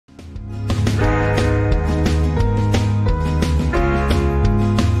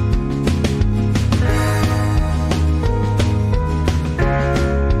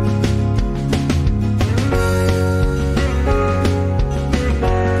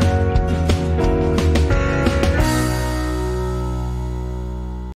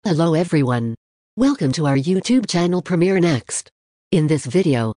Hello everyone. Welcome to our YouTube channel Premiere Next. In this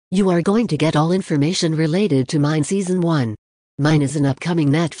video, you are going to get all information related to Mine Season 1. Mine is an upcoming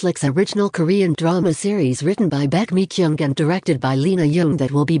Netflix original Korean drama series written by Baek Mi Kyungand and directed by Lee Na Jung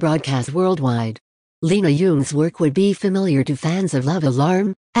that will be broadcast worldwide. Lee Na Jung's work would be familiar to fans of Love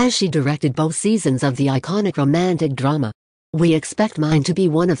Alarm, as she directed both seasons of the iconic romantic drama. We expect Mine to be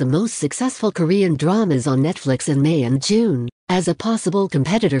one of the most successful Korean dramas on Netflix in May and June, as a possible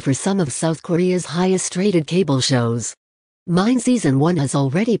competitor for some of South Korea's highest-rated cable shows. Mine Season 1 has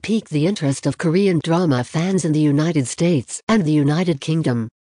already piqued the interest of Korean drama fans in the United States and the United Kingdom.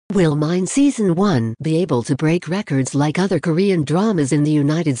 Will Mine Season 1 be able to break records like other Korean dramas in the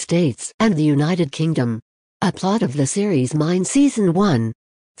United States and the United Kingdom? A plot of the series Mine Season 1.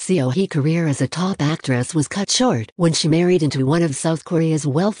 Seo-hee career as a top actress was cut short when she married into one of South Korea's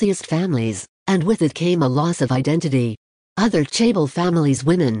wealthiest families, and with it came a loss of identity. Other chaebol families'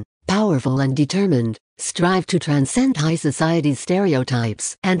 women, powerful and determined, strive to transcend high society's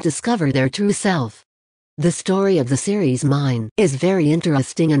stereotypes and discover their true self. The story of the series Mine is very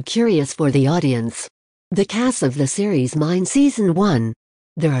interesting and curious for the audience. The cast of the series Mine Season 1.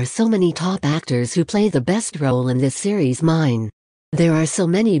 There are so many top actors who play the best role in this series Mine. There are so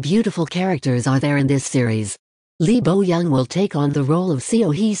many beautiful characters are there in this series. Lee Bo-young will take on the role of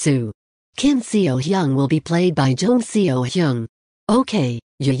Seo Hee-soo. Kim Seo-hyung will be played by Jung Seo-hyung. Ok,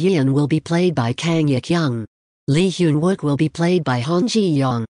 Ye-yeon will be played by Kang Yik-young. Lee Hyun-wook will be played by Han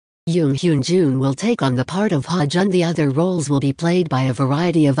Ji-young. Yoon Hyun-jun will take on the part of Ha-jun. The other roles will be played by a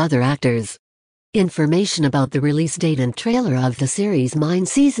variety of other actors. Information about the release date and trailer of the series Mine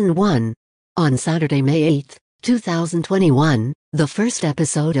Season 1. On Saturday, May 8, 2021, the first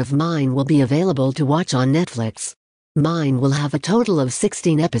episode of Mine will be available to watch on Netflix. Mine will have a total of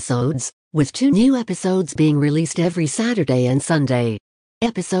 16 episodes, with 2 new episodes being released every Saturday and Sunday.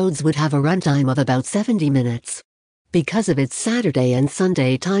 Episodes would have a runtime of about 70 minutes. Because of its Saturday and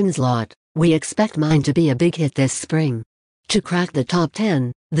Sunday time slot, we expect Mine to be a big hit this spring. To crack the top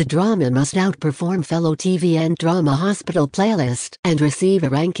 10, the drama must outperform fellow TVN Drama Hospital playlist and receive a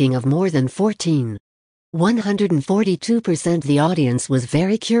ranking of more than 14. 142%. The audience was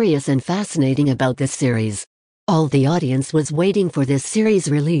very curious and fascinating about this series. All the audience was waiting for this series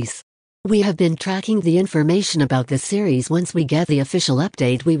release. We have been tracking the information about the series. Once we get the official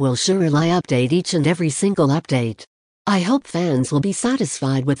update, we will surely update each and every single update. I hope fans will be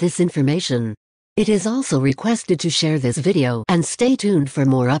satisfied with this information. It is also requested to share this video and stay tuned for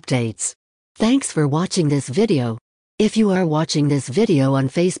more updates. Thanks for watching this video. If you are watching this video on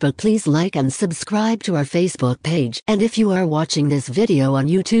Facebook, please like and subscribe to our Facebook page. And if you are watching this video on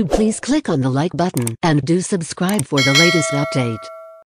YouTube, please click on the like button and do subscribe for the latest update.